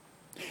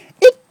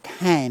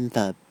time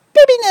for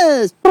baby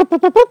news.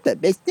 The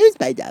best news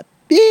by the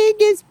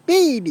biggest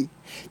baby.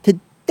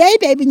 Today,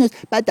 baby news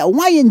about the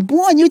Hawaiian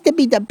born used to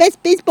be the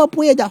best baseball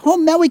player the whole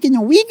American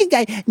League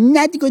guy.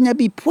 Not gonna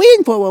be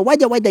playing for a what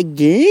the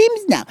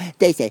games now.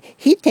 They say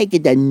he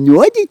taking the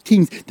Nordic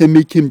teams to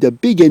make him the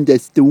big and the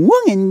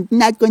strong and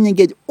not gonna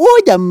get all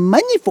the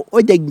money for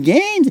all the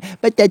games.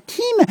 But the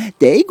team,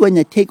 they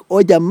gonna take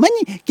all the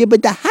money, give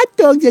it the hot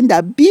dogs and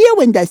the beer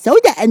and the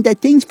soda and the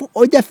things for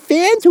all the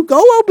fans who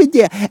go over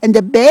there. And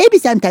the baby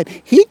sometimes,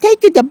 he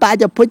take it the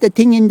bottle, put the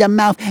thing in the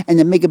mouth and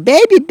then make a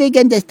baby big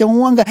and the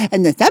stronger.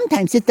 And then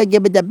sometimes sister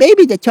give it the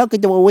baby the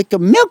chocolate with the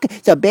milk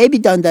so baby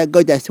don't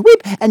go to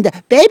sleep. And the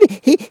baby,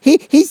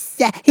 he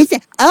said,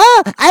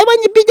 oh, I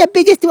want to be the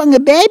biggest stronger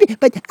baby,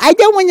 but I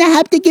don't want to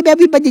have to give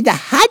everybody the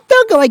hot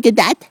dog or like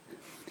that.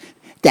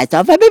 That's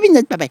all for baby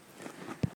news. Bye-bye.